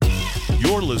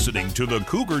You're listening to the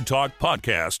Cougar Talk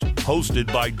podcast, hosted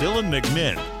by Dylan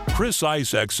McMinn, Chris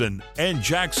Isaacson, and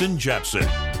Jackson Jepson.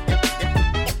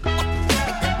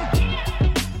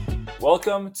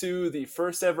 Welcome to the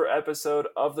first ever episode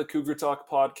of the Cougar Talk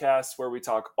podcast, where we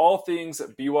talk all things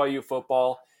BYU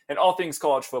football and all things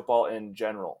college football in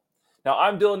general. Now,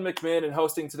 I'm Dylan McMinn, and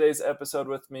hosting today's episode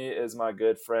with me is my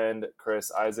good friend,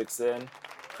 Chris Isaacson.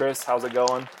 Chris, how's it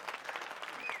going?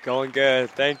 Going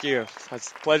good. Thank you.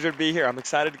 It's a pleasure to be here. I'm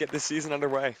excited to get this season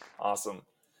underway. Awesome.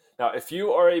 Now, if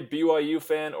you are a BYU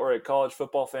fan or a college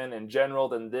football fan in general,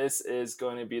 then this is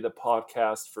going to be the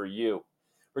podcast for you.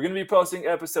 We're going to be posting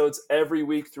episodes every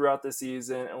week throughout the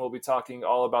season, and we'll be talking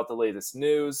all about the latest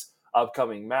news,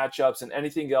 upcoming matchups, and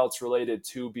anything else related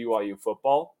to BYU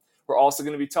football. We're also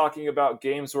going to be talking about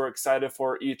games we're excited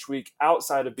for each week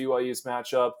outside of BYU's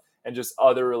matchup and just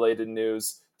other related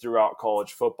news throughout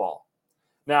college football.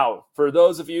 Now, for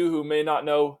those of you who may not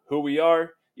know who we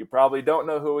are, you probably don't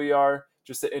know who we are.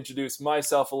 Just to introduce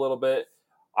myself a little bit,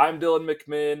 I'm Dylan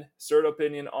McMinn, Cert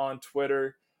Opinion on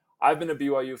Twitter. I've been a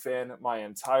BYU fan my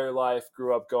entire life,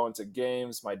 grew up going to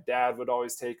games. My dad would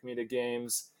always take me to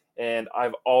games, and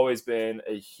I've always been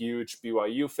a huge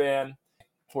BYU fan.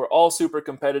 We're all super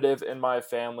competitive in my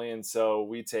family, and so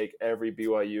we take every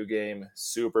BYU game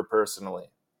super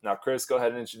personally. Now, Chris, go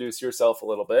ahead and introduce yourself a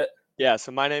little bit. Yeah,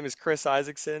 so my name is Chris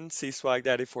Isaacson,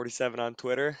 CSwagDaddy47 on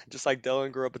Twitter. Just like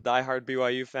Dylan, grew up a diehard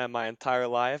BYU fan my entire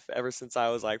life. Ever since I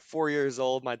was like 4 years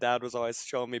old, my dad was always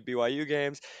showing me BYU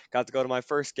games. Got to go to my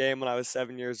first game when I was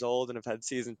 7 years old and have had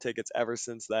season tickets ever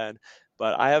since then.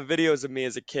 But I have videos of me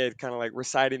as a kid kind of like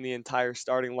reciting the entire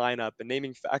starting lineup and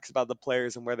naming facts about the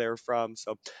players and where they were from.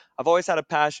 So I've always had a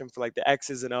passion for like the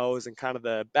X's and O's and kind of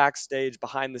the backstage,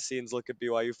 behind the scenes look at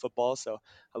BYU football. So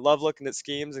I love looking at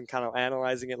schemes and kind of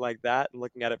analyzing it like that and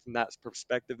looking at it from that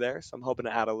perspective there. So I'm hoping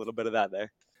to add a little bit of that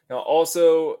there. Now,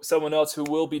 also, someone else who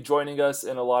will be joining us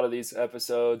in a lot of these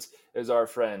episodes is our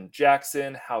friend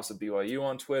Jackson, House of BYU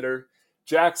on Twitter.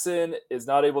 Jackson is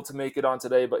not able to make it on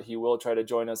today, but he will try to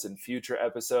join us in future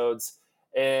episodes.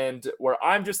 And where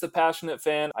I'm just a passionate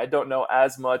fan, I don't know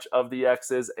as much of the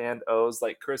X's and O's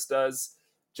like Chris does.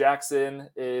 Jackson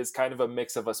is kind of a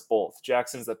mix of us both.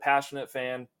 Jackson's a passionate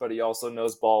fan, but he also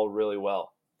knows ball really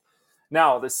well.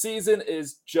 Now, the season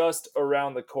is just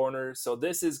around the corner, so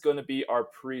this is going to be our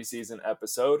preseason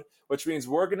episode, which means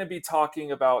we're going to be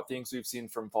talking about things we've seen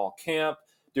from fall camp,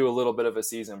 do a little bit of a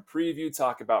season preview,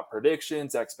 talk about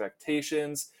predictions,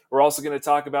 expectations. We're also going to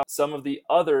talk about some of the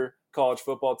other college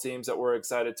football teams that we're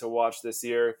excited to watch this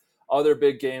year, other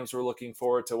big games we're looking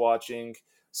forward to watching.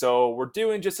 So we're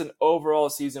doing just an overall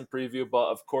season preview, but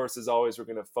of course, as always, we're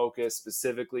going to focus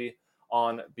specifically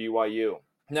on BYU.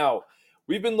 Now,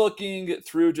 we've been looking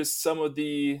through just some of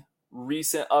the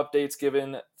recent updates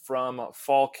given from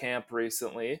fall camp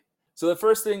recently. So the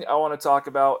first thing I want to talk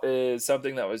about is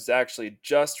something that was actually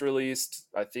just released,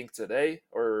 I think today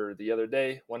or the other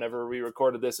day. Whenever we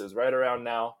recorded this, it was right around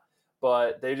now.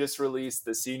 But they just released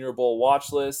the Senior Bowl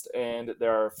watch list, and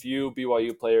there are a few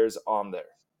BYU players on there.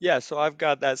 Yeah, so I've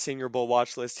got that Senior Bowl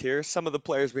watch list here. Some of the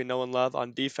players we know and love.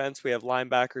 On defense, we have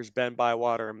linebackers Ben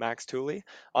Bywater and Max Tooley.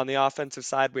 On the offensive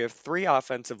side, we have three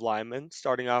offensive linemen,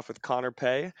 starting off with Connor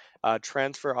Pay,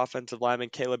 transfer offensive lineman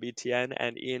Caleb Etienne,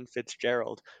 and Ian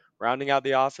Fitzgerald. Rounding out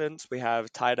the offense, we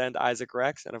have tight end Isaac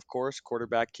Rex, and of course,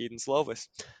 quarterback Keaton Slovis.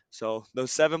 So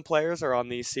those 7 players are on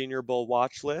the Senior Bowl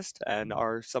watch list and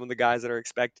are some of the guys that are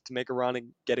expected to make a run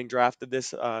and getting drafted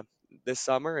this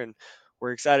summer. And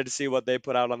we're excited to see what they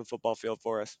put out on the football field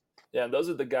for us. Yeah, and those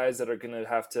are the guys that are going to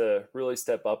have to really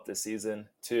step up this season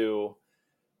to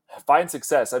find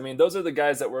success. I mean, those are the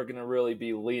guys that we're going to really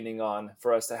be leaning on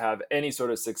for us to have any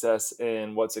sort of success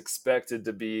in what's expected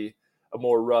to be a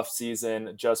more rough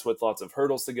season, just with lots of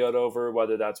hurdles to get over,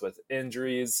 whether that's with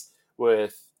injuries,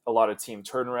 with a lot of team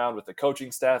turnaround with the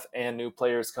coaching staff and new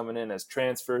players coming in as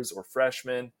transfers or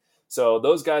freshmen. So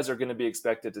those guys are going to be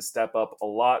expected to step up a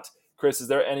lot. Chris, is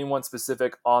there anyone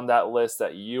specific on that list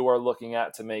that you are looking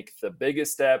at to make the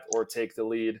biggest step or take the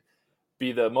lead,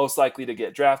 be the most likely to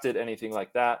get drafted, anything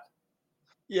like that?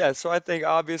 Yeah, so I think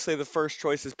obviously the first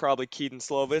choice is probably Keaton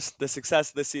Slovis. The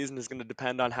success of the season is going to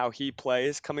depend on how he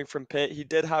plays. Coming from Pitt, he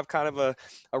did have kind of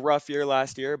a rough year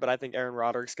last year, but I think Aaron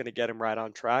Roderick's going to get him right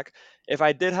on track. If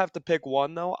I did have to pick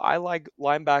one, though, I like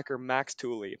linebacker Max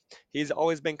Tooley. He's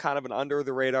always been kind of an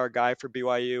under-the-radar guy for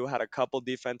BYU, had a couple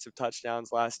defensive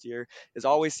touchdowns last year, is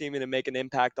always seeming to make an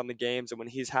impact on the games, and when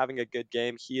he's having a good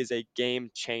game, he is a game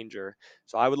changer.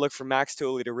 So I would look for Max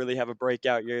Tooley to really have a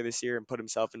breakout year this year and put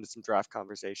himself into some draft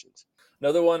conversations.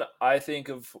 Another one I think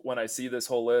of when I see this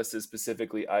whole list is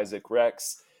specifically Isaac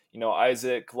Rex.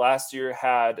 Isaac last year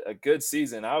had a good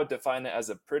season. I would define it as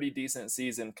a pretty decent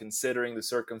season considering the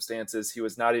circumstances. He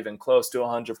was not even close to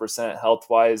 100%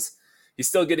 health-wise. He's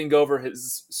still getting over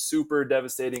his super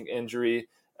devastating injury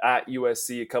at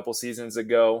USC a couple seasons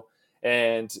ago.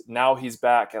 And now he's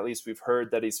back. At least we've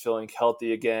heard that he's feeling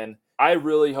healthy again. I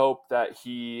really hope that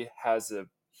he has a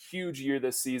huge year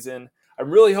this season.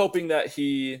 I'm really hoping that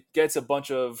he gets a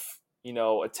bunch of,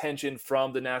 attention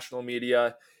from the national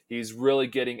media. He's really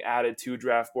getting added to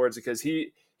draft boards because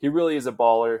he really is a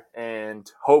baller, and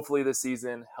hopefully this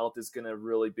season health is going to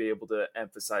really be able to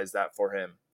emphasize that for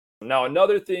him. Now,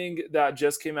 another thing that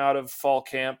just came out of fall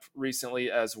camp recently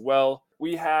as well,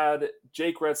 we had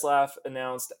Jake Retzlaff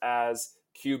announced as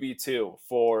QB2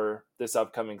 for this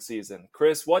upcoming season.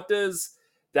 Chris, what does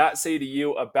that say to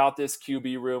you about this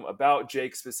QB room, about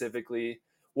Jake specifically?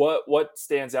 What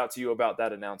stands out to you about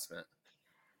that announcement?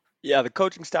 Yeah, the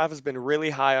coaching staff has been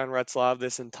really high on Retzlaff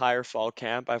this entire fall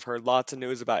camp. I've heard lots of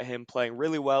news about him playing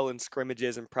really well in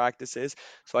scrimmages and practices.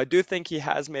 So I do think he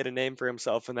has made a name for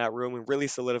himself in that room and really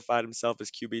solidified himself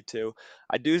as QB2.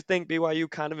 I do think BYU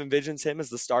kind of envisions him as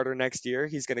the starter next year.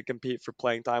 He's going to compete for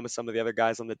playing time with some of the other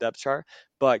guys on the depth chart.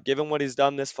 But given what he's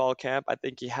done this fall camp, I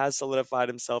think he has solidified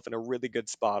himself in a really good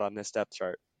spot on this depth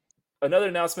chart. Another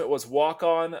announcement was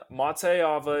walk-on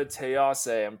Mateava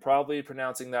Tease. I'm probably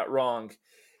pronouncing that wrong.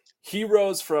 He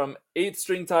rose from 8th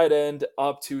string tight end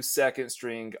up to 2nd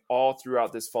string all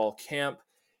throughout this fall camp.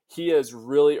 He has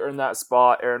really earned that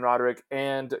spot. Aaron Roderick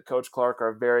and Coach Clark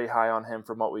are very high on him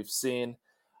from what we've seen.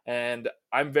 And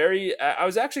I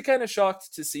was actually kind of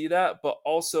shocked to see that, but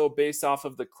also based off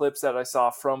of the clips that I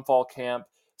saw from fall camp,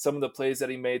 some of the plays that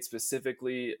he made,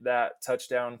 specifically that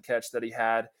touchdown catch that he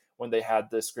had when they had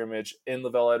the scrimmage in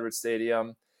Lavelle Edwards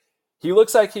Stadium. He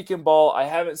looks like he can ball. I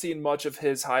haven't seen much of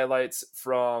his highlights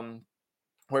from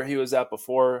where he was at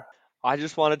before. I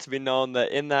just want it to be known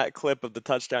that in that clip of the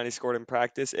touchdown he scored in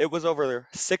practice, it was over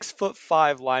 6'5"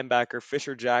 linebacker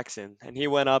Fisher Jackson, and he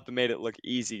went up and made it look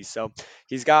easy. So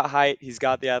he's got height, he's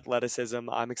got the athleticism.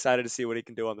 I'm excited to see what he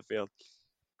can do on the field.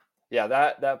 Yeah,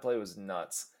 that play was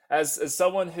nuts. As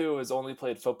someone who has only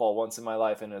played football once in my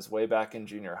life and is way back in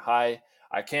junior high,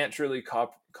 I can't truly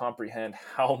comprehend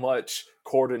how much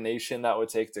coordination that would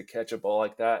take to catch a ball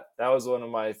like that. That was one of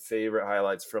my favorite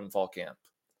highlights from fall camp.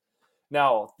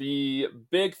 Now, the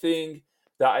big thing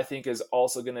that I think is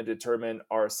also going to determine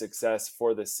our success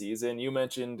for the season, you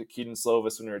mentioned Keaton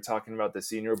Slovis when we were talking about the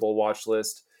Senior Bowl watch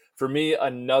list. For me,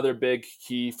 another big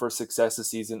key for success this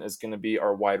season is going to be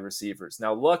our wide receivers.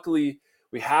 Now, luckily,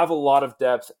 we have a lot of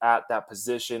depth at that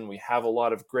position. We have a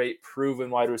lot of great proven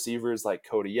wide receivers like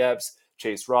Cody Epps,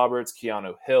 Chase Roberts,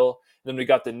 Keanu Hill. And then we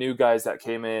got the new guys that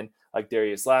came in like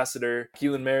Darius Lassiter,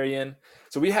 Keelan Marion.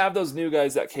 So we have those new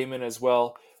guys that came in as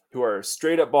well who are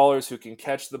straight up ballers who can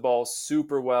catch the ball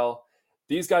super well.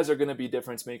 These guys are going to be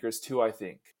difference makers too, I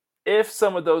think. If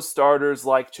some of those starters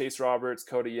like Chase Roberts,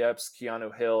 Cody Epps,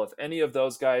 Keanu Hill, if any of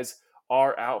those guys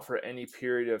are out for any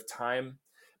period of time,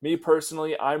 me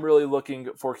personally, I'm really looking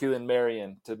for Keelan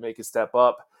Marion to make a step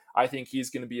up. I think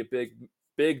he's going to be a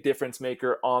big difference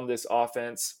maker on this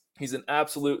offense. He's an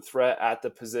absolute threat at the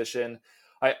position.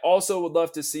 I also would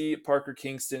love to see Parker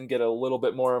Kingston get a little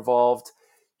bit more involved.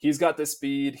 He's got the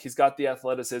speed. He's got the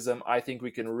athleticism. I think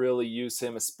we can really use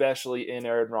him, especially in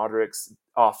Aaron Roderick's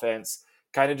offense.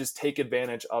 Kind of just take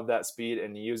advantage of that speed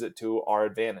and use it to our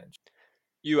advantage.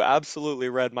 You absolutely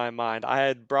read my mind. I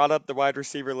had brought up the wide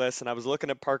receiver list and I was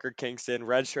looking at Parker Kingston,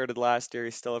 redshirted last year.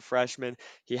 He's still a freshman.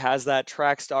 He has that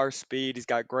track star speed. He's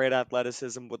got great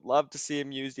athleticism. Would love to see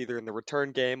him used either in the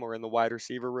return game or in the wide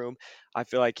receiver room. I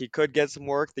feel like he could get some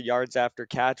work. The yards after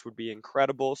catch would be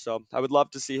incredible. So I would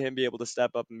love to see him be able to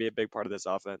step up and be a big part of this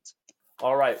offense.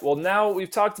 All right. Well, now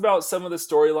we've talked about some of the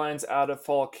storylines out of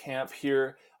fall camp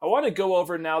here. I want to go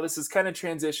over now. This is kind of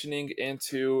transitioning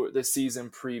into the season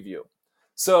preview.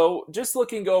 So, just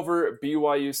looking over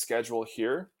BYU's schedule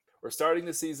here, we're starting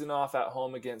the season off at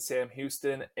home against Sam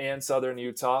Houston and Southern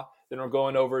Utah. Then we're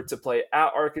going over to play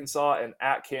at Arkansas and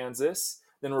at Kansas.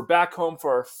 Then we're back home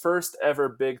for our first ever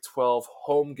Big 12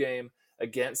 home game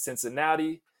against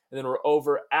Cincinnati. And then we're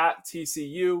over at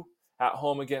TCU, at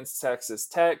home against Texas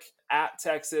Tech, at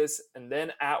Texas, and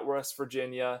then at West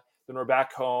Virginia. Then we're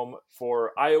back home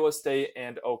for Iowa State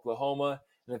and Oklahoma.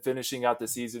 And then finishing out the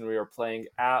season, we are playing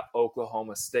at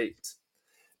Oklahoma State.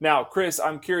 Now, Chris,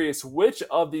 I'm curious, which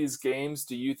of these games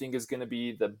do you think is going to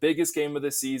be the biggest game of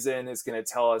the season? Is going to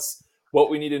tell us what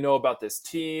we need to know about this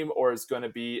team, or is going to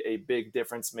be a big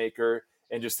difference maker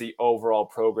in just the overall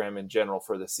program in general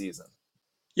for the season?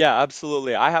 Yeah,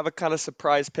 absolutely. I have a kind of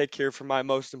surprise pick here for my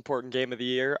most important game of the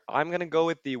year. I'm going to go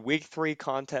with the week 3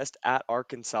 contest at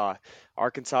Arkansas.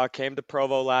 Arkansas came to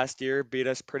Provo last year, beat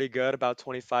us pretty good, about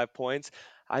 25 points.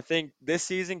 I think this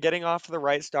season, getting off to the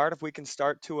right start, if we can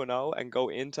start 2 and 0 and go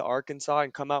into Arkansas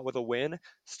and come out with a win,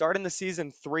 starting the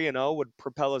season 3 and 0 would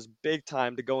propel us big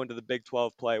time to go into the Big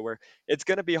 12 play, where it's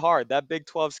going to be hard. That Big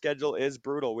 12 schedule is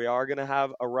brutal. We are going to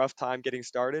have a rough time getting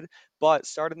started, but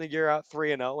starting the year out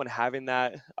 3 and 0 and having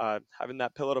that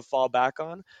pillow to fall back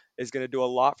on is going to do a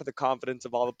lot for the confidence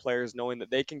of all the players, knowing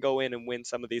that they can go in and win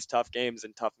some of these tough games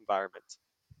in tough environments.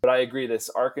 But I agree, this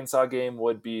Arkansas game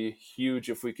would be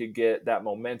huge if we could get that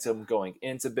momentum going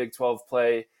into Big 12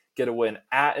 play, get a win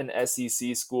at an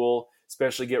SEC school,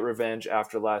 especially get revenge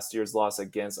after last year's loss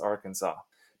against Arkansas.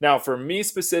 Now, for me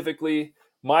specifically,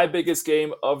 my biggest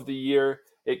game of the year,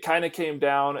 it kind of came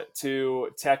down to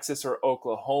Texas or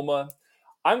Oklahoma.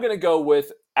 I'm going to go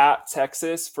with at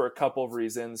Texas for a couple of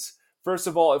reasons. First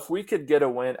of all, if we could get a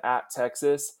win at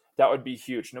Texas, that would be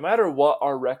huge. No matter what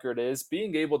our record is,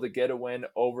 being able to get a win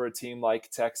over a team like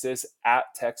Texas,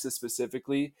 at Texas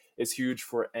specifically, is huge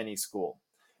for any school.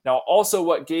 Now, also,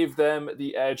 what gave them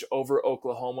the edge over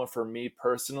Oklahoma for me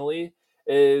personally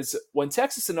is when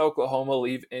Texas and Oklahoma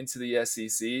leave into the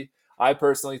SEC, I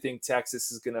personally think Texas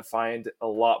is going to find a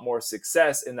lot more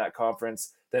success in that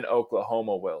conference than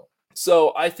Oklahoma will.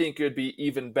 So I think it would be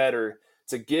even better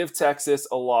to give Texas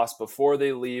a loss before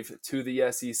they leave to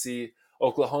the SEC.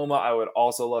 Oklahoma, I would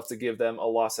also love to give them a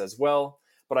loss as well.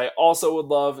 But I also would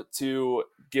love to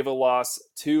give a loss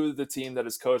to the team that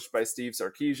is coached by Steve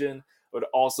Sarkisian. I would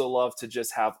also love to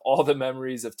just have all the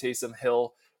memories of Taysom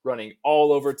Hill running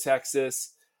all over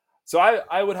Texas. So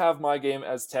I would have my game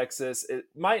as Texas. It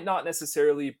might not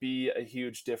necessarily be a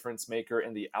huge difference maker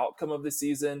in the outcome of the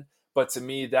season, but to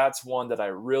me, that's one that I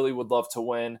really would love to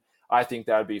win. I think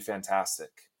that would be fantastic.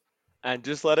 And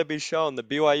just let it be shown, the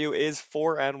BYU is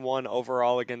 4-1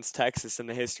 overall against Texas in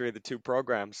the history of the two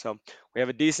programs. So we have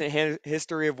a decent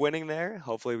history of winning there.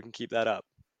 Hopefully, we can keep that up.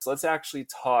 So let's actually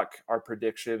talk our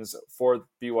predictions for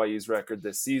BYU's record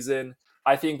this season.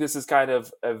 I think this is kind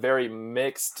of a very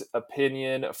mixed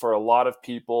opinion for a lot of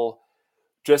people,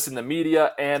 just in the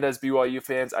media and as BYU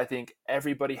fans. I think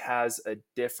everybody has a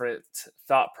different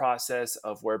thought process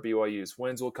of where BYU's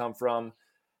wins will come from,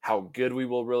 how good we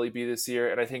will really be this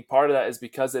year. And I think part of that is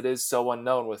because it is so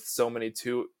unknown with so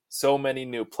many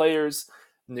new players,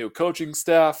 new coaching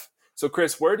staff. So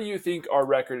Chris, where do you think our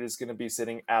record is going to be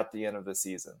sitting at the end of the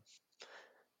season?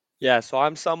 Yeah, so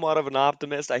I'm somewhat of an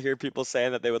optimist. I hear people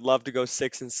saying that they would love to go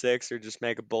 6-6 or just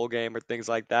make a bowl game or things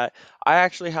like that. I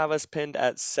actually have us pinned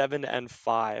at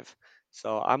 7-5.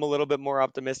 So I'm a little bit more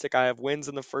optimistic. I have wins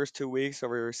in the first 2 weeks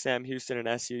over Sam Houston and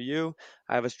SUU.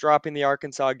 I have us dropping the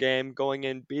Arkansas game, going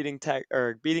in beating Tech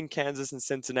or beating Kansas and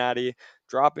Cincinnati,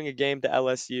 dropping a game to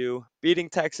LSU, beating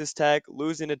Texas Tech,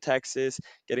 losing to Texas,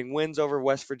 getting wins over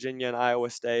West Virginia and Iowa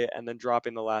State, and then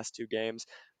dropping the last two games.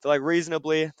 So like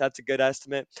reasonably, that's a good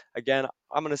estimate. Again,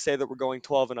 I'm going to say that we're going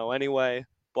 12-0 anyway,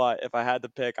 but if I had to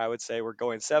pick, I would say we're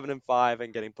going 7-5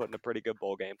 and getting put in a pretty good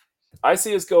bowl game. I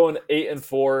see us going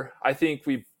 8-4. I think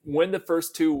we win the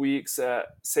first 2 weeks at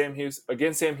Sam Houston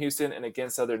against Sam Houston and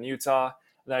against Southern Utah.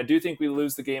 And I do think we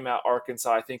lose the game at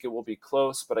Arkansas. I think it will be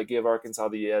close, but I give Arkansas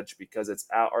the edge because it's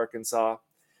at Arkansas.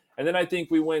 And then I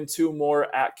think we win two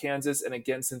more at Kansas and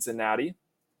against Cincinnati.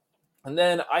 And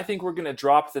then I think we're going to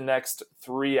drop the next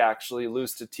three, actually,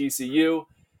 lose to TCU,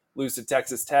 lose to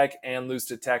Texas Tech, and lose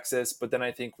to Texas. But then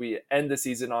I think we end the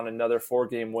season on another 4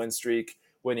 game win streak,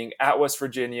 winning at West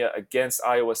Virginia against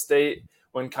Iowa State,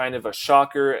 win kind of a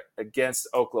shocker against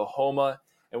Oklahoma,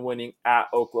 and winning at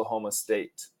Oklahoma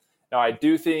State. Now, I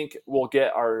do think we'll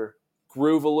get our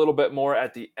groove a little bit more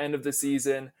at the end of the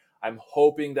season. I'm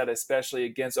hoping that, especially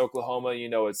against Oklahoma,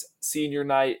 it's senior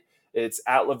night, it's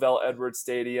at Lavelle Edwards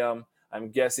Stadium.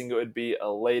 I'm guessing it would be a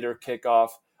later kickoff.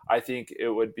 I think it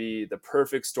would be the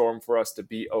perfect storm for us to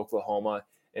beat Oklahoma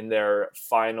in their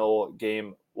final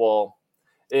game. Well,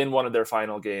 in one of their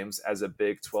final games as a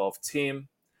Big 12 team.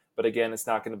 But again, it's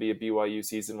not going to be a BYU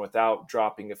season without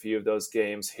dropping a few of those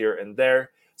games here and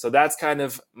there. So that's kind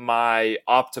of my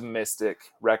optimistic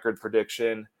record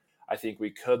prediction. I think we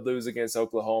could lose against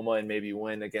Oklahoma and maybe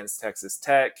win against Texas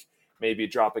Tech, maybe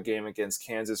drop a game against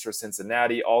Kansas or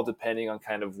Cincinnati, all depending on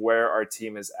kind of where our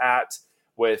team is at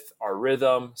with our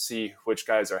rhythm, see which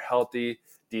guys are healthy,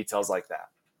 details like that.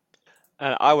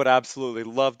 And I would absolutely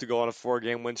love to go on a 4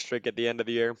 game win streak at the end of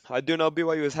the year. I do know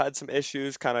BYU has had some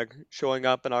issues kind of showing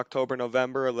up in October,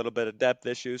 November, a little bit of depth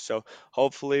issues. So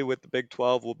hopefully with the Big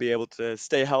 12, we'll be able to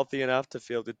stay healthy enough to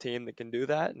field a team that can do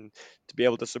that and to be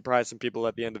able to surprise some people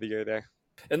at the end of the year there.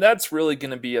 And that's really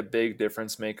going to be a big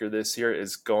difference maker this year,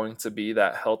 is going to be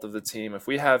that health of the team. If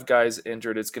we have guys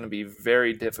injured, it's going to be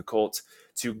very difficult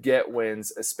to get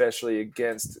wins, especially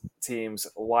against teams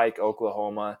like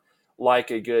Oklahoma,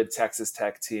 like a good Texas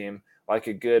Tech team, like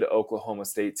a good Oklahoma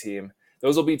State team.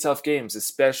 Those will be tough games,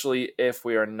 especially if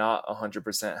we are not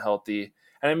 100% healthy.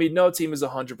 And I mean, no team is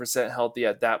 100% healthy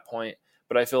at that point,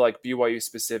 but I feel like BYU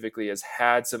specifically has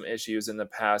had some issues in the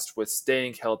past with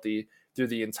staying healthy through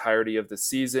the entirety of the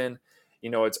season.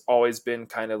 It's always been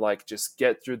kind of like just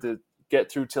get through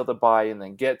till the bye and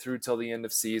then get through till the end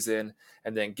of season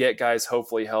and then get guys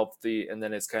hopefully healthy, and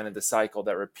then it's kind of the cycle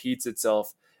that repeats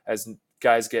itself as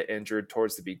guys get injured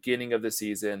towards the beginning of the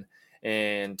season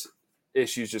and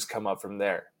issues just come up from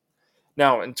there.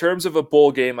 Now, in terms of a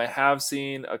bowl game, I have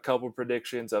seen a couple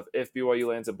predictions of if BYU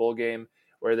lands a bowl game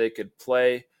where they could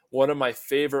play. One of my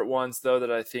favorite ones, though,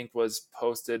 that I think was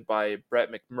posted by Brett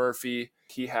McMurphy,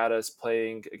 he had us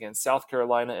playing against South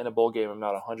Carolina in a bowl game. I'm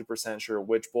not 100% sure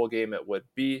which bowl game it would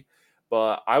be,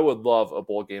 but I would love a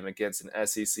bowl game against an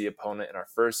SEC opponent in our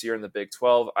first year in the Big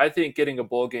 12. I think getting a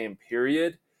bowl game,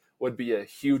 period, would be a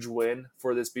huge win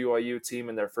for this BYU team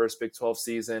in their first Big 12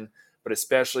 season, but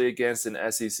especially against an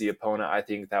SEC opponent, I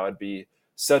think that would be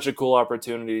such a cool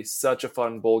opportunity, such a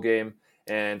fun bowl game.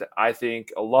 And I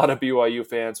think a lot of BYU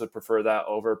fans would prefer that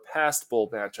over past bowl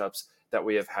matchups that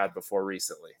we have had before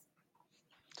recently.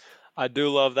 I do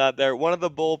love that there. One of the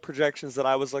bowl projections that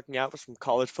I was looking at was from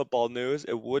College Football News.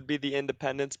 It would be the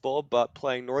Independence Bowl, but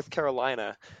playing North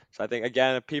Carolina. So I think,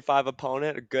 again, a P5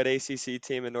 opponent, a good ACC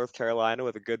team in North Carolina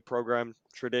with a good program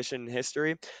tradition and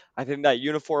history. I think that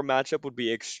uniform matchup would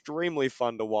be extremely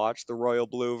fun to watch, the Royal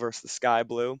Blue versus the Sky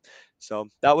Blue. So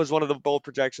that was one of the bowl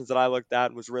projections that I looked at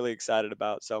and was really excited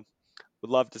about. So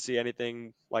would love to see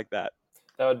anything like that.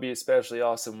 That would be especially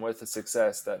awesome with the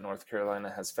success that North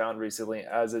Carolina has found recently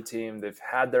as a team. They've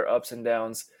had their ups and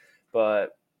downs,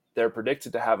 but they're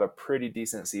predicted to have a pretty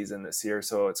decent season this year.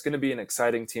 So it's going to be an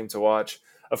exciting team to watch.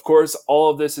 Of course, all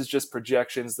of this is just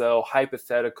projections, though,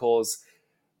 hypotheticals.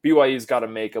 BYU's got to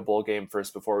make a bowl game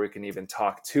first before we can even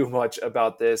talk too much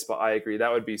about this, but I agree.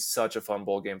 That would be such a fun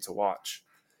bowl game to watch.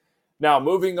 Now,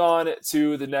 moving on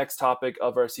to the next topic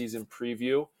of our season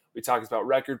preview. We talked about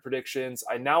record predictions.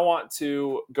 I now want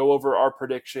to go over our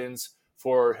predictions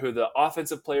for who the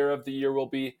offensive player of the year will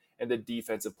be and the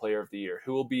defensive player of the year,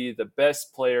 who will be the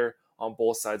best player on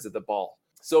both sides of the ball.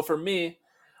 So for me,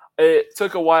 it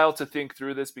took a while to think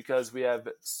through this because we have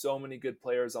so many good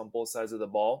players on both sides of the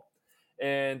ball.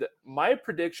 And my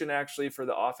prediction actually for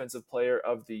the offensive player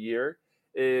of the year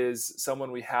is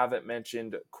someone we haven't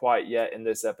mentioned quite yet in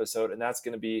this episode, and that's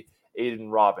going to be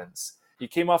Aiden Robbins. He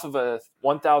came off of a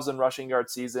 1,000 rushing yard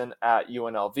season at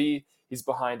UNLV. He's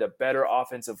behind a better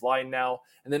offensive line now.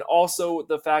 And then also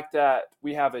the fact that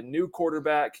we have a new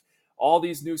quarterback, all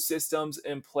these new systems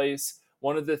in place.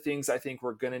 One of the things I think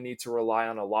we're going to need to rely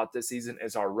on a lot this season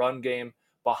is our run game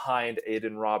behind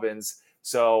Aiden Robbins.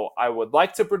 So I would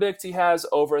like to predict he has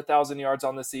over 1,000 yards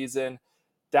on the season.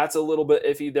 That's a little bit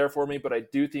iffy there for me, but I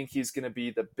do think he's going to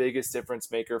be the biggest difference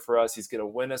maker for us. He's going to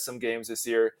win us some games this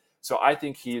year. So I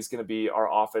think he's going to be our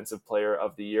offensive player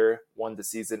of the year when the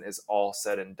season is all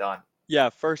said and done. Yeah,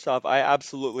 first off, I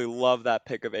absolutely love that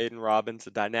pick of Aiden Robbins,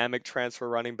 a dynamic transfer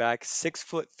running back,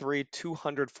 6'3",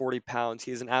 240 pounds.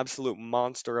 He's an absolute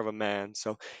monster of a man.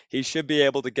 So he should be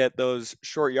able to get those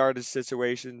short yardage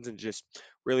situations and just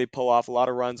really pull off a lot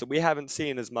of runs that we haven't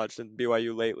seen as much in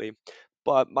BYU lately.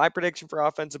 But my prediction for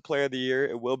Offensive Player of the Year,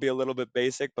 it will be a little bit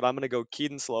basic, but I'm going to go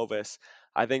Keaton Slovis.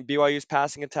 I think BYU's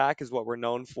passing attack is what we're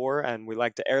known for, and we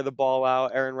like to air the ball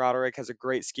out. Aaron Roderick has a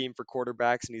great scheme for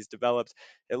quarterbacks, and he's developed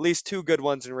at least two good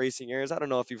ones in recent years. I don't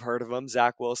know if you've heard of them,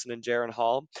 Zach Wilson and Jaron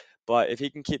Hall. But if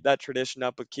he can keep that tradition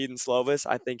up with Keaton Slovis,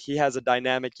 I think he has a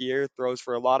dynamic year, throws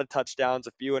for a lot of touchdowns,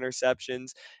 a few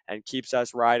interceptions, and keeps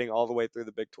us riding all the way through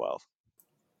the Big 12.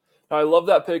 Now, I love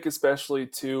that pick, especially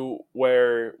too,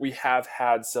 where we have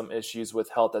had some issues with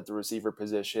health at the receiver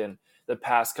position the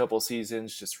past couple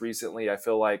seasons. Just recently, I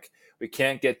feel like we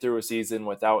can't get through a season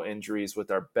without injuries with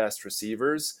our best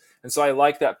receivers. And so I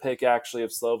like that pick actually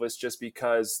of Slovis just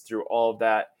because through all of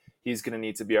that, he's going to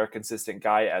need to be our consistent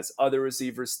guy as other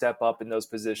receivers step up in those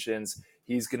positions.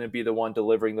 He's going to be the one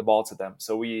delivering the ball to them.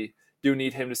 So we do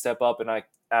need him to step up, and I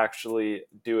actually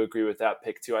do agree with that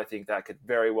pick too. I think that could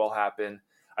very well happen.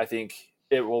 I think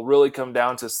it will really come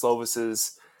down to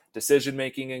Slovis's decision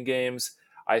making in games.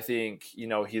 I think,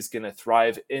 he's going to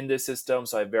thrive in this system,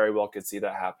 so I very well could see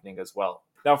that happening as well.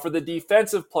 Now, for the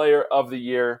defensive player of the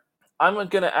year, I'm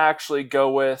going to actually go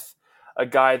with a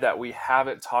guy that we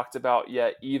haven't talked about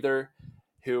yet either.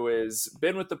 who has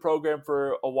been with the program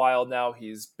for a while now.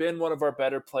 He's been one of our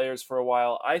better players for a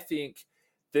while. I think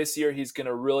this year he's going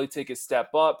to really take a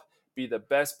step up, be the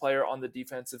best player on the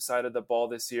defensive side of the ball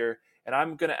this year. And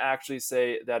I'm going to actually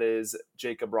say that is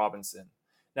Jacob Robinson.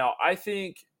 Now, I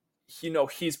think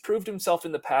he's proved himself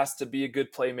in the past to be a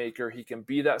good playmaker. He can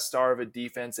be that star of a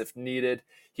defense if needed.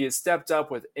 He has stepped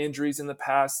up with injuries in the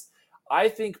past. I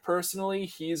think personally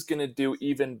he's going to do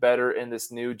even better in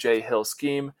this new Jay Hill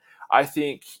scheme. I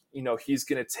think, he's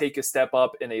going to take a step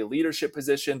up in a leadership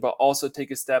position, but also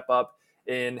take a step up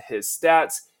in his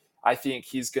stats. I think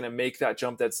he's going to make that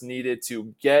jump that's needed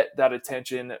to get that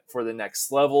attention for the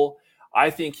next level. I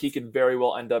think he could very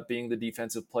well end up being the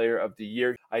defensive player of the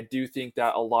year. I do think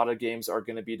that a lot of games are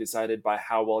going to be decided by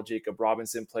how well Jacob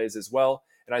Robinson plays as well.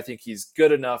 And I think he's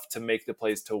good enough to make the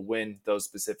plays to win those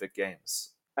specific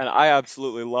games. And I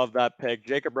absolutely love that pick.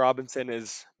 Jacob Robinson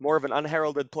is more of an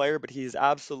unheralded player, but he's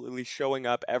absolutely showing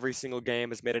up every single game,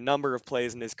 has made a number of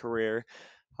plays in his career.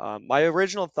 My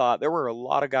original thought, there were a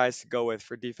lot of guys to go with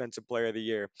for Defensive Player of the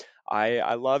Year.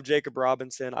 I love Jacob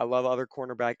Robinson. I love other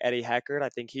cornerback Eddie Heckard. I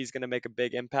think he's going to make a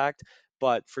big impact.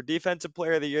 But for Defensive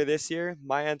Player of the Year this year,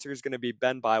 my answer is going to be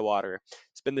Ben Bywater.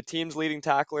 He's been the team's leading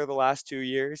tackler the last 2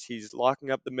 years. He's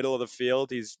locking up the middle of the field.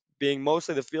 He's being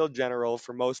mostly the field general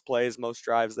for most plays, most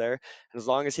drives there. And as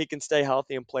long as he can stay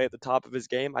healthy and play at the top of his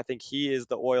game, I think he is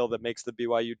the oil that makes the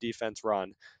BYU defense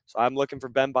run. So I'm looking for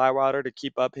Ben Bywater to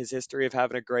keep up his history of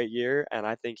having a great year, and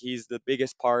I think he's the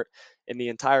biggest part in the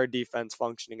entire defense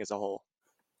functioning as a whole.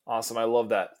 Awesome. I love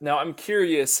that. Now, I'm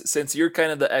curious, since you're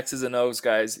kind of the X's and O's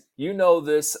guys, you know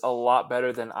this a lot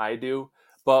better than I do.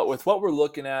 But with what we're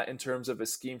looking at in terms of a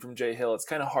scheme from Jay Hill, it's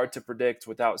kind of hard to predict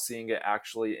without seeing it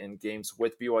actually in games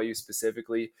with BYU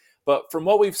specifically. But from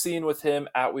what we've seen with him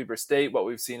at Weber State, what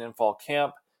we've seen in fall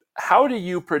camp, how do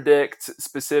you predict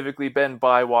specifically Ben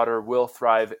Bywater will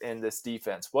thrive in this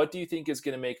defense? What do you think is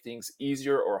going to make things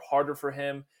easier or harder for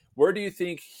him? Where do you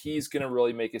think he's going to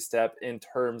really make a step in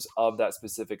terms of that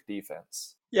specific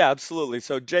defense? Yeah, absolutely.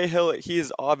 So Jay Hill, he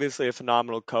is obviously a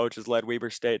phenomenal coach, has led Weber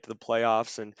State to the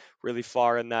playoffs and really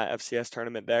far in that FCS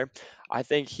tournament there. I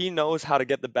think he knows how to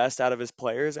get the best out of his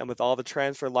players. And with all the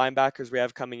transfer linebackers we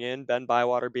have coming in, Ben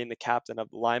Bywater being the captain of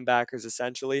the linebackers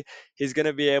essentially, he's going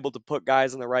to be able to put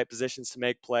guys in the right positions to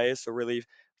make plays. So really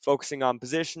focusing on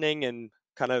positioning and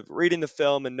kind of reading the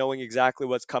film and knowing exactly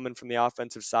what's coming from the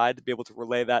offensive side to be able to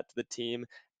relay that to the team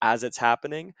as it's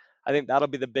happening. I think that'll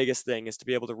be the biggest thing is to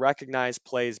be able to recognize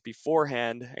plays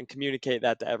beforehand and communicate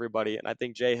that to everybody. And I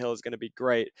think Jay Hill is going to be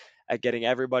great at getting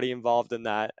everybody involved in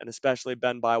that, and especially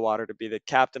Ben Bywater to be the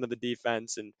captain of the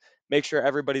defense and make sure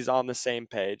everybody's on the same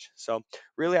page. So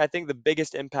really, I think the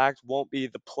biggest impact won't be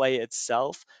the play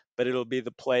itself, but it'll be the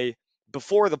play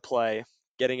before the play,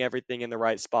 getting everything in the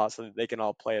right spot so that they can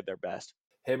all play at their best.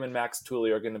 Him and Max Tooley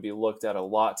are going to be looked at a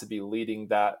lot to be leading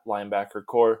that linebacker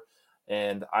core.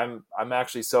 And I'm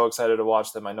actually so excited to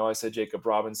watch them. I know I said Jacob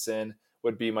Robinson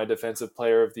would be my defensive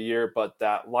player of the year, but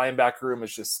that linebacker room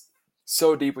is just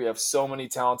so deep. We have so many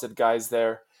talented guys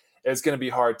there. It's going to be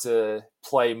hard to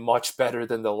play much better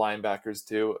than the linebackers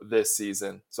do this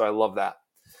season. So I love that.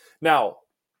 Now,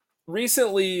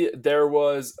 recently there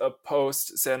was a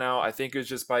post sent out, I think it was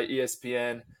just by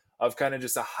ESPN, of kind of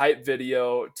just a hype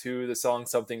video to the song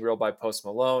Something Real by Post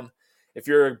Malone. If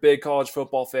you're a big college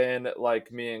football fan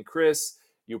like me and Chris,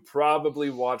 you probably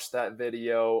watched that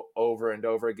video over and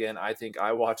over again. I think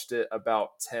I watched it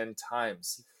about 10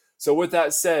 times. So with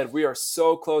that said, we are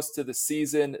so close to the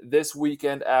season. This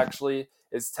weekend actually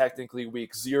is technically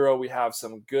week 0. We have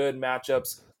some good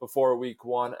matchups before week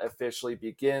 1 officially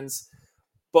begins.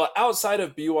 But outside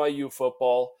of BYU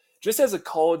football, just as a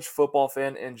college football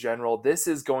fan in general, this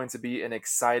is going to be an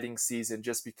exciting season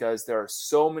just because there are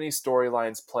so many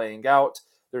storylines playing out.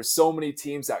 There's so many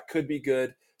teams that could be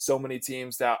good, so many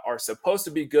teams that are supposed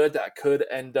to be good that could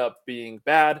end up being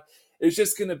bad. It's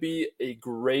just going to be a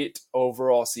great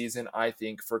overall season, I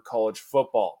think, for college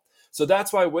football. So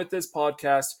that's why with this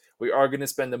podcast, we are going to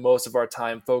spend the most of our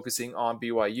time focusing on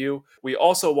BYU. We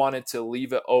also wanted to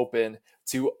leave it open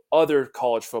to other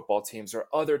college football teams or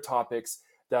other topics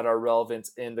that are relevant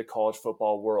in the college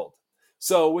football world.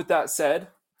 So with that said,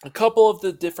 a couple of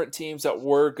the different teams that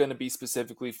we're going to be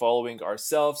specifically following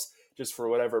ourselves, just for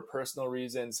whatever personal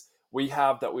reasons we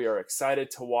have that we are excited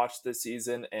to watch this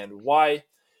season and why.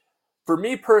 For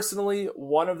me personally,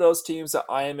 one of those teams that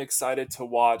I am excited to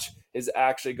watch is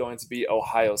actually going to be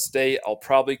Ohio State. I'll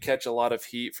probably catch a lot of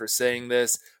heat for saying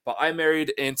this, but I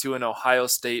married into an Ohio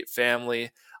State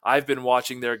family. I've been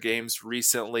watching their games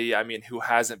recently. I mean, who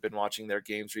hasn't been watching their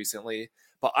games recently?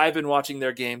 but I've been watching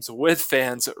their games with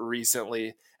fans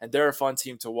recently, and they're a fun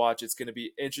team to watch. It's going to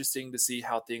be interesting to see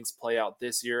how things play out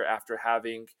this year after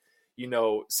having,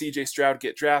 CJ Stroud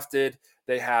get drafted.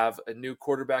 They have a new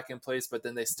quarterback in place, but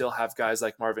then they still have guys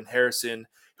like Marvin Harrison,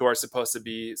 who are supposed to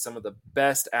be some of the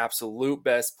best, absolute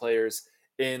best players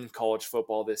in college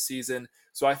football this season.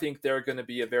 So I think they're going to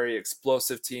be a very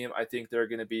explosive team. I think they're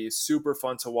going to be super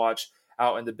fun to watch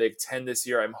out in the Big Ten this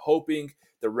year. I'm hoping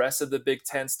the rest of the Big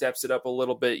Ten steps it up a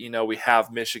little bit. We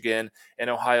have Michigan and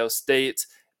Ohio State.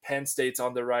 Penn State's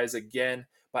on the rise again.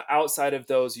 But outside of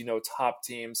those, top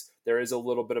teams, there is a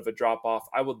little bit of a drop off.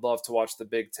 I would love to watch the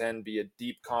Big Ten be a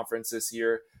deep conference this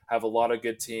year, have a lot of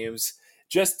good teams,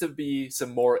 just to be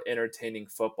some more entertaining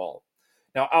football.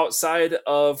 Now, outside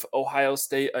of Ohio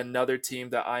State, another team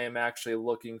that I am actually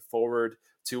looking forward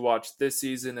to watch this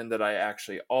season and that I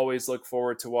actually always look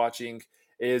forward to watching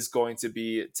is going to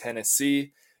be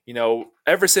Tennessee.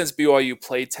 Ever since BYU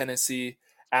played Tennessee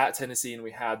at Tennessee and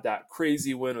we had that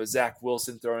crazy win with Zach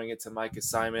Wilson throwing it to Micah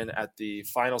Simon at the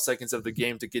final seconds of the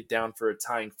game to get down for a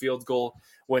tying field goal,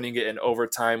 winning it in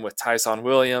overtime with Tyson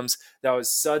Williams. That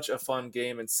was such a fun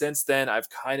game. And since then, I've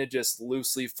kind of just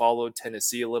loosely followed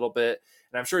Tennessee a little bit.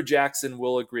 And I'm sure Jackson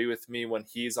will agree with me when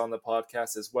he's on the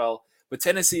podcast as well. But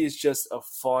Tennessee is just a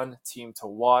fun team to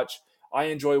watch. I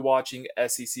enjoy watching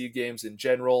SEC games in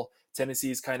general.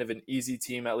 Tennessee is kind of an easy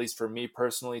team, at least for me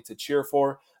personally, to cheer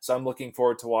for. So I'm looking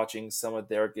forward to watching some of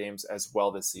their games as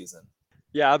well this season.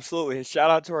 Yeah, absolutely. And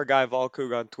shout out to our guy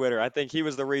Volkug on Twitter. I think he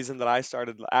was the reason that I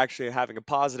started actually having a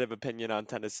positive opinion on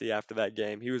Tennessee after that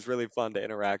game. He was really fun to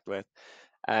interact with.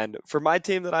 And for my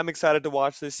team that I'm excited to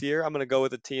watch this year, I'm going to go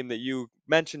with a team that you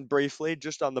mentioned briefly,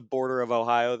 just on the border of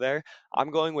Ohio there. I'm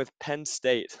going with Penn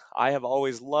State. I have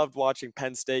always loved watching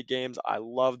Penn State games. I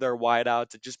love their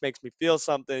wideouts. It just makes me feel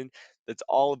something that's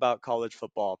all about college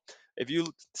football. If you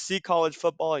see college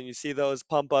football and you see those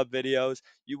pump up videos,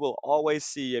 you will always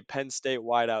see a Penn State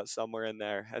wideout somewhere in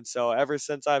there. And so ever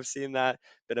since I've seen that,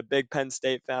 been a big Penn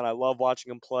State fan. I love watching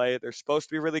them play. They're supposed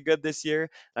to be really good this year.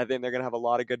 I think they're going to have a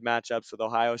lot of good matchups with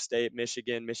Ohio State,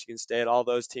 Michigan, Michigan State, all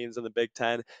those teams in the Big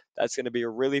Ten. That's going to be a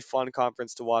really fun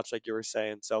conference to watch, like you were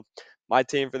saying. So, my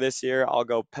team for this year, I'll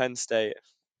go Penn State.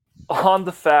 On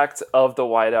the fact of the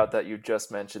whiteout that you just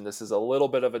mentioned, this is a little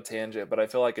bit of a tangent, but I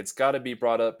feel like it's got to be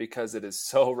brought up because it is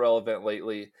so relevant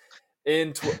lately.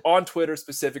 On Twitter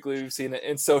specifically, we've seen it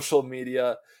in social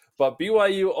media. But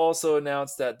BYU also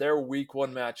announced that their week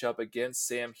one matchup against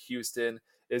Sam Houston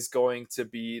is going to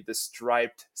be the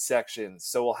striped sections.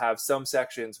 So we'll have some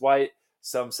sections white,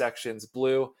 some sections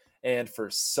blue. And for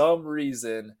some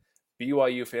reason,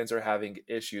 BYU fans are having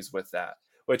issues with that,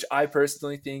 which I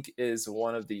personally think is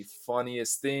one of the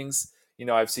funniest things.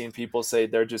 I've seen people say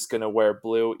they're just going to wear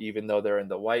blue even though they're in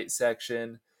the white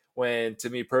section. When to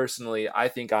me personally, I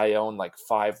think I own like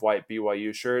 5 white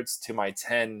BYU shirts to my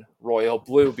 10 royal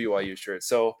blue BYU shirts.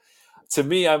 So to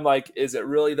me, I'm like, is it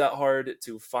really that hard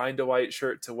to find a white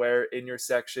shirt to wear in your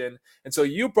section? And so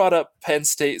you brought up Penn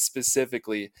State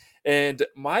specifically. And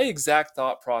my exact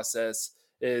thought process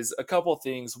is a couple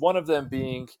things. One of them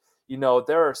being,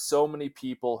 there are so many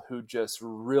people who just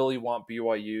really want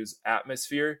BYU's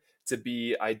atmosphere to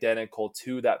be identical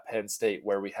to that Penn State,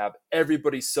 where we have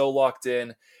everybody so locked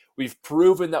in. We've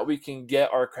proven that we can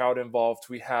get our crowd involved.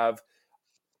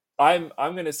 I'm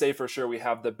going to say for sure we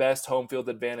have the best home field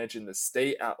advantage in the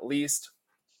state, at least.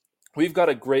 We've got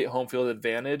a great home field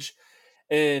advantage.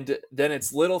 And then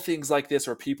it's little things like this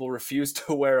where people refuse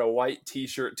to wear a white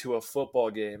t-shirt to a football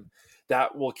game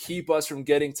that will keep us from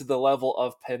getting to the level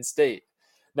of Penn State.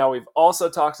 Now, we've also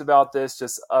talked about this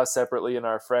just us separately in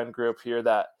our friend group here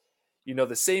that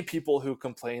the same people who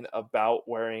complain about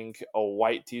wearing a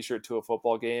white t-shirt to a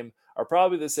football game are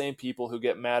probably the same people who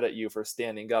get mad at you for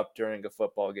standing up during a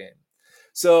football game.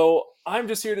 So I'm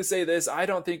just here to say this. I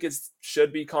don't think it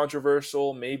should be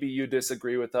controversial. Maybe you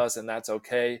disagree with us, and that's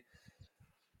okay.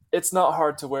 It's not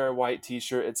hard to wear a white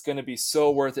t-shirt. It's going to be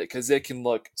so worth it because it can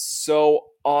look so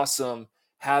awesome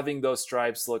having those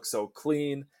stripes look so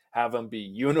clean, have them be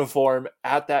uniform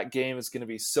at that game is going to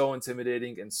be so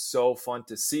intimidating and so fun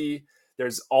to see.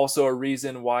 There's also a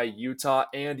reason why Utah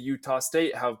and Utah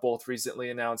State have both recently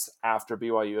announced after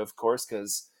BYU, of course,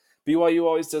 because BYU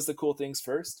always does the cool things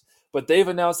first. But they've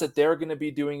announced that they're going to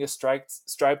be doing a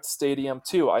striped stadium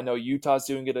too. I know Utah's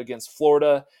doing it against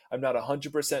Florida. I'm not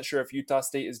 100% sure if Utah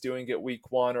State is doing it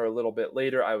week one or a little bit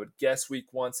later. I would guess week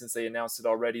one since they announced it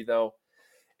already, though.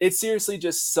 It's seriously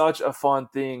just such a fun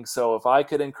thing. So if I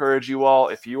could encourage you all,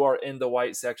 if you are in the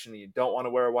white section and you don't want to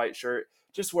wear a white shirt,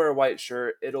 just wear a white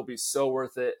shirt. It'll be so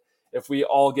worth it. If we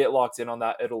all get locked in on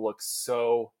that, it'll look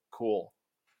so cool.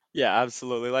 Yeah,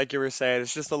 absolutely. Like you were saying,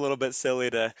 it's just a little bit silly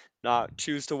to not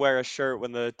choose to wear a shirt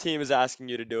when the team is asking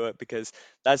you to do it because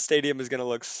that stadium is going to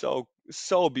look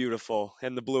so beautiful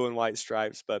in the blue and white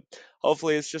stripes. But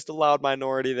hopefully, it's just a loud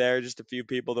minority there, just a few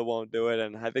people that won't do it.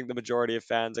 And I think the majority of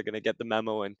fans are going to get the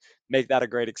memo and make that a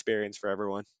great experience for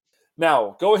everyone.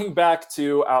 Now, going back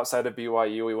to outside of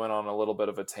BYU, we went on a little bit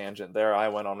of a tangent there. I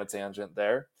went on a tangent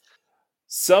there.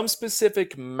 Some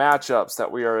specific matchups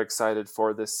that we are excited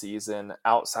for this season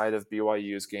outside of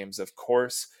BYU's games, of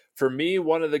course. For me,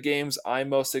 one of the games I'm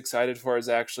most excited for is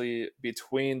actually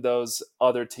between those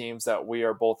other teams that we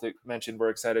are both mentioned we're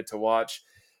excited to watch.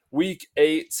 Week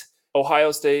 8,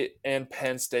 Ohio State and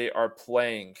Penn State are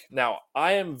playing. Now,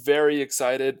 I am very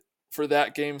excited for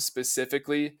that game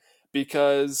specifically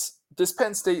because this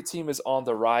Penn State team is on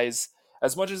the rise.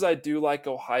 As much as I do like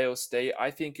Ohio State, I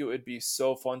think it would be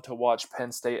so fun to watch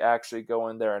Penn State actually go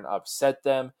in there and upset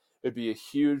them. It would be a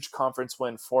huge conference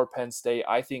win for Penn State.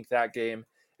 I think that game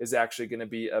is actually going to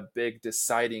be a big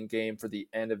deciding game for the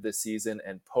end of the season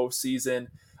and postseason.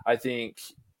 I think,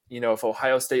 if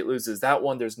Ohio State loses that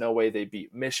one, there's no way they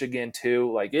beat Michigan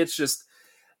too. Like, it's just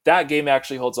that game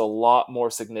actually holds a lot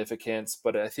more significance,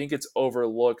 but I think it's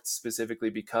overlooked specifically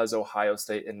because Ohio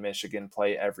State and Michigan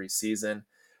play every season.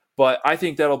 But I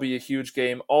think that'll be a huge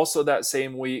game. Also, that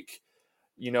same week,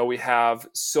 we have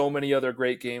so many other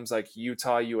great games like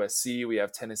Utah, USC. We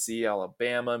have Tennessee,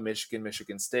 Alabama, Michigan,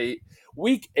 Michigan State.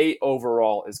 Week 8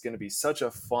 overall is going to be such a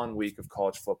fun week of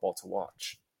college football to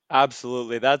watch.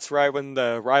 Absolutely. That's right when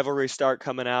the rivalries start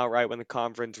coming out, right when the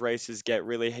conference races get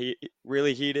really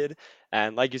heated.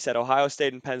 And like you said, Ohio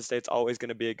State and Penn State's always going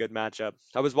to be a good matchup.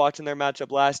 I was watching their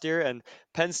matchup last year and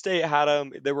Penn State had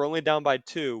them they were only down by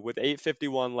 2 with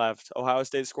 8:51 left. Ohio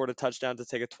State scored a touchdown to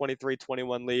take a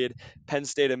 23-21 lead. Penn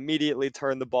State immediately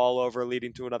turned the ball over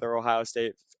leading to another Ohio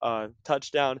State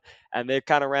touchdown and they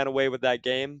kind of ran away with that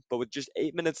game, but with just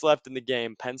 8 minutes left in the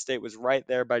game, Penn State was right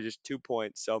there by just 2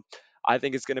 points. So I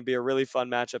think it's going to be a really fun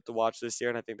matchup to watch this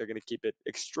year, and I think they're going to keep it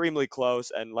extremely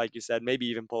close and, like you said, maybe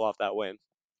even pull off that win.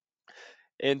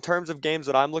 In terms of games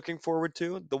that I'm looking forward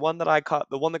to, the one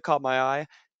that caught my eye,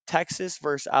 Texas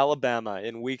versus Alabama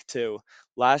in week 2.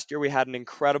 Last year we had an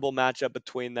incredible matchup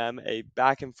between them, a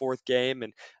back and forth game,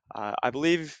 and I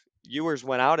believe Ewers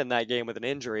went out in that game with an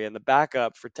injury, and the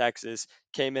backup for Texas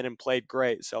came in and played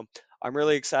great. So I'm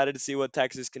really excited to see what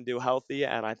Texas can do healthy,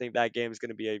 and I think that game is going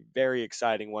to be a very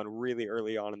exciting one really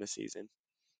early on in the season.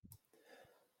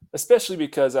 Especially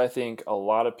because I think a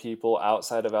lot of people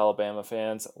outside of Alabama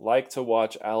fans like to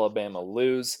watch Alabama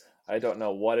lose. I don't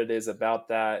know what it is about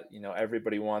that.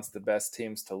 Everybody wants the best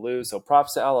teams to lose. So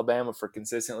props to Alabama for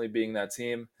consistently being that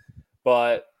team.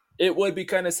 But it would be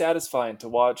kind of satisfying to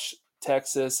watch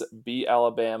Texas beat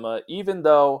Alabama, even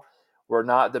though we're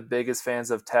not the biggest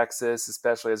fans of Texas,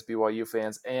 especially as BYU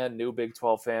fans and new Big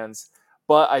 12 fans.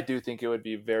 But I do think it would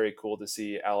be very cool to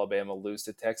see Alabama lose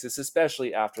to Texas,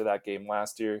 especially after that game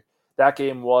last year. That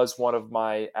game was one of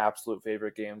my absolute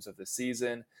favorite games of the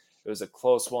season. It was a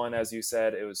close one, as you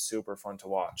said. It was super fun to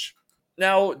watch.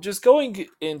 Now, just going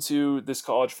into this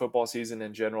college football season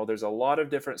in general, there's a lot of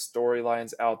different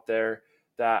storylines out there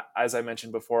that, as I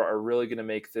mentioned before, are really going to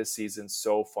make this season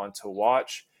so fun to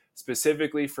watch.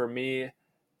 Specifically for me,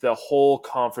 the whole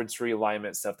conference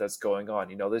realignment stuff that's going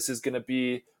on. This is going to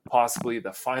be possibly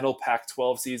the final Pac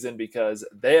 12 season because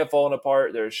they have fallen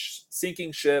apart. They're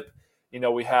sinking ship.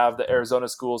 We have the Arizona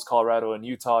schools, Colorado and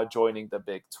Utah joining the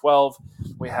Big 12.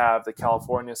 We have the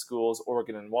California schools,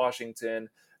 Oregon and Washington,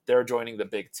 they're joining the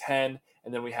Big Ten.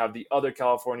 And then we have the other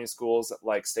California schools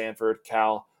like Stanford,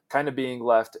 Cal, kind of being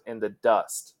left in the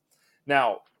dust.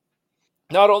 Now,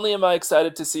 not only am I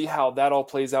excited to see how that all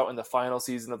plays out in the final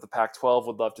season of the Pac 12,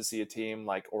 would love to see a team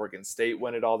like Oregon State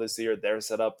win it all this year. They're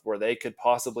set up where they could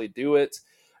possibly do it.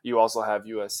 You also have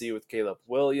USC with Caleb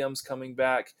Williams coming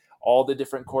back, all the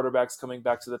different quarterbacks coming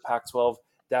back to the Pac 12.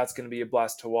 That's going to be a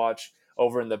blast to watch.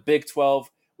 Over in the Big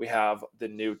 12, we have the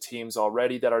new teams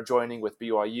already that are joining with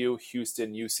BYU,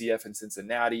 Houston, UCF, and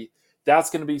Cincinnati. That's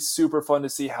going to be super fun to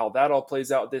see how that all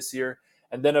plays out this year.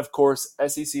 And then, of course,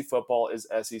 SEC football is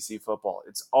SEC football.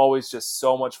 It's always just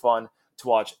so much fun to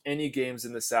watch any games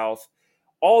in the South.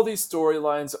 All these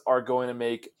storylines are going to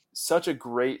make such a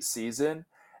great season.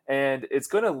 And it's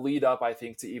going to lead up, I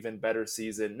think, to even better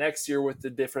season next year with the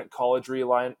different conference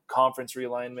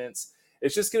realignments.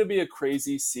 It's just going to be a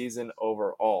crazy season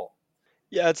overall.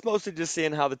 Yeah, it's mostly just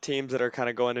seeing how the teams that are kind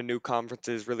of going to new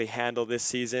conferences really handle this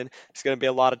season. There's going to be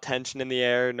a lot of tension in the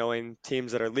air, knowing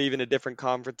teams that are leaving to different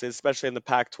conferences, especially in the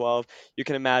Pac-12. You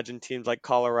can imagine teams like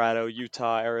Colorado,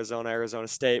 Utah, Arizona, Arizona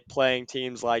State playing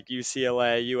teams like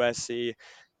UCLA, USC.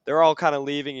 they're all kind of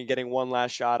leaving and getting one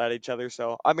last shot at each other.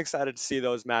 So I'm excited to see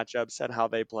those matchups and how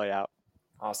they play out.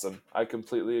 Awesome. I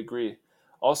completely agree.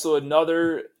 Also,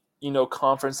 another,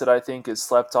 conference that I think is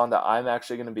slept on that I'm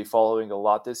actually going to be following a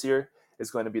lot this year is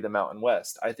going to be the Mountain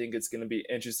West. I think it's going to be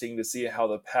interesting to see how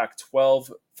the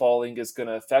Pac-12 falling is going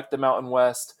to affect the Mountain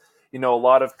West. A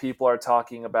lot of people are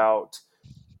talking about,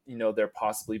 there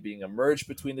possibly being a merge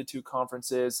between the two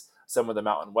conferences. Some of the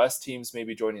Mountain West teams may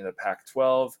be joining the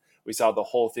Pac-12. We saw the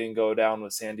whole thing go down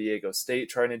with San Diego State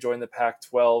trying to join the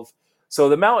Pac-12. So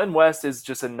the Mountain West is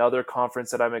just another conference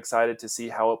that I'm excited to see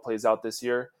how it plays out this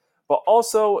year. But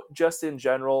also, just in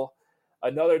general,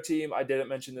 another team, I didn't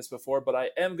mention this before, but I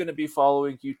am going to be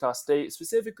following Utah State,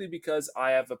 specifically because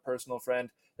I have a personal friend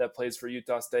that plays for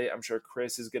Utah State. I'm sure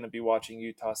Chris is going to be watching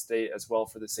Utah State as well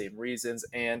for the same reasons,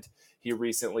 and he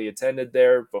recently attended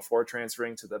there before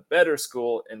transferring to the better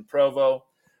school in Provo.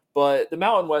 But the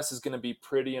Mountain West is going to be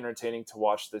pretty entertaining to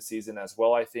watch this season as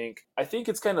well, I think. I think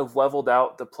it's kind of leveled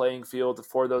out the playing field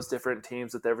for those different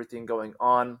teams with everything going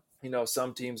on.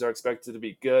 Some teams are expected to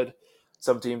be good,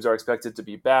 some teams are expected to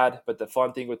be bad, but the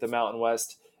fun thing with the Mountain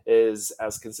West is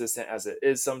as consistent as it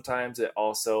is sometimes, it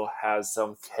also has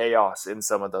some chaos in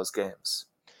some of those games.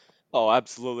 Oh,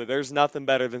 absolutely. There's nothing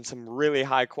better than some really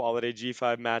high quality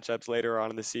G5 matchups later on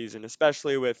in the season,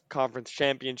 especially with conference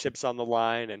championships on the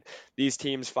line and these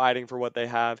teams fighting for what they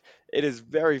have. It is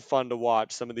very fun to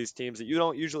watch some of these teams that you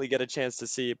don't usually get a chance to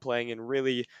see playing in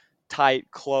really tight,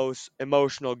 close,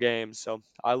 emotional games. So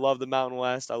I love the Mountain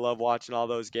West. I love watching all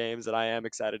those games, and I am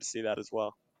excited to see that as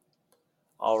well.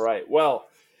 All right. Well,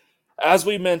 as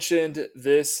we mentioned,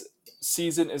 this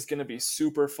season is going to be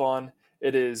super fun.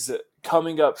 It is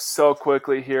coming up so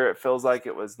quickly here. It feels like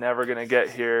it was never going to get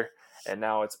here, and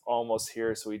now it's almost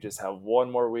here. So we just have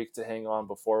one more week to hang on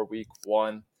before week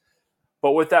 1.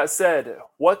 But with that said,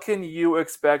 what can you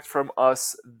expect from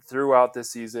us throughout the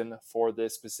season for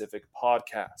this specific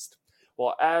podcast?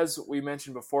 Well, as we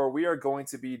mentioned before, we are going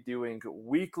to be doing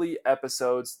weekly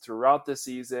episodes throughout the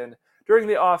season. During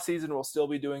the off season, we'll still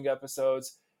be doing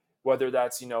episodes, whether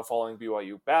that's, following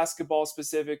BYU basketball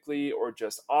specifically or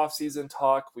just off season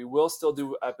talk. We will still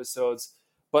do episodes,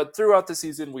 but throughout the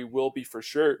season, we will be for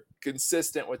sure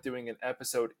consistent with doing an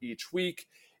episode each week.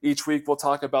 Each week, we'll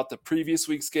talk about the previous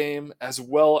week's game as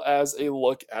well as a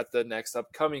look at the next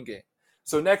upcoming game.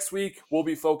 So next week, we'll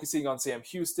be focusing on Sam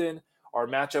Houston, our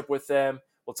matchup with them.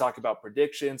 We'll talk about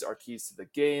predictions, our keys to the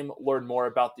game, learn more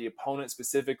about the opponent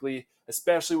specifically,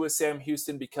 especially with Sam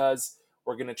Houston, because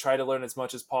we're going to try to learn as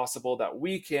much as possible that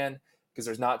we can, because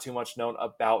there's not too much known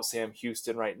about Sam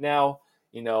Houston right now.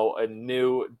 A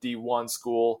new D1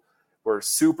 school. We're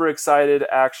super excited,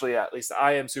 actually, at least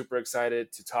I am super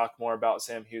excited to talk more about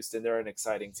Sam Houston. They're an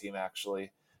exciting team,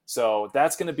 actually. So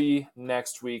that's going to be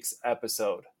next week's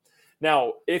episode.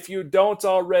 Now, if you don't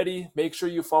already, make sure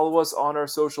you follow us on our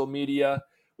social media.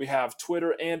 We have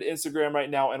Twitter and Instagram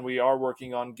right now, and we are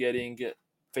working on getting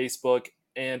Facebook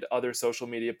and other social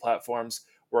media platforms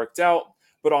worked out.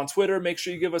 But on Twitter, make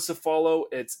sure you give us a follow.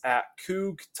 It's at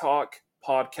Coug Talk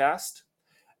Podcast.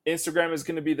 Instagram is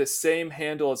going to be the same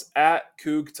handle as at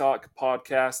Coug Talk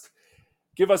Podcast.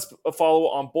 Give us a follow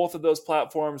on both of those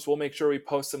platforms. We'll make sure we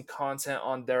post some content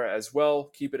on there as well.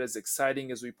 Keep it as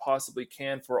exciting as we possibly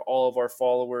can for all of our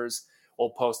followers. We'll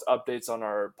post updates on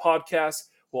our podcast.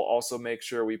 We'll also make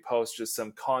sure we post just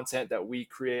some content that we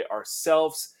create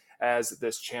ourselves as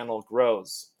this channel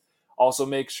grows. Also,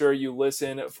 make sure you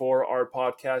listen for our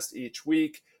podcast each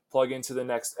week. Plug into the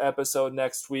next episode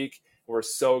next week. We're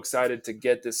so excited to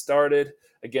get this started.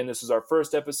 Again, this was our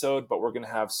first episode, but we're going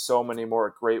to have so many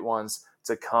more great ones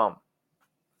to come.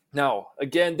 Now,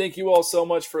 again, thank you all so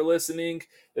much for listening.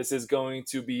 This is going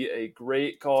to be a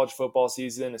great college football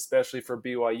season, especially for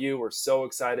BYU. We're so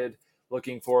excited,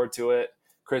 looking forward to it.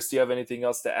 Chris, do you have anything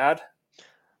else to add?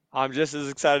 I'm just as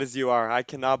excited as you are. I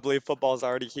cannot believe football's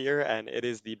already here, and it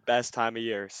is the best time of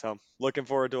year. So looking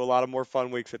forward to a lot of more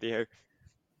fun weeks with you here.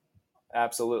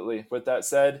 Absolutely. With that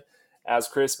said, as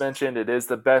Chris mentioned, it is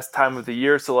the best time of the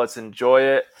year, so let's enjoy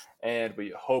it. And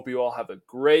we hope you all have a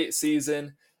great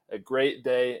season, a great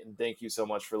day, and thank you so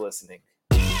much for listening.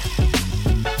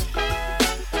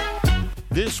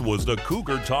 This was the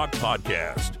Cougar Talk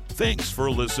Podcast. Thanks for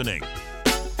listening.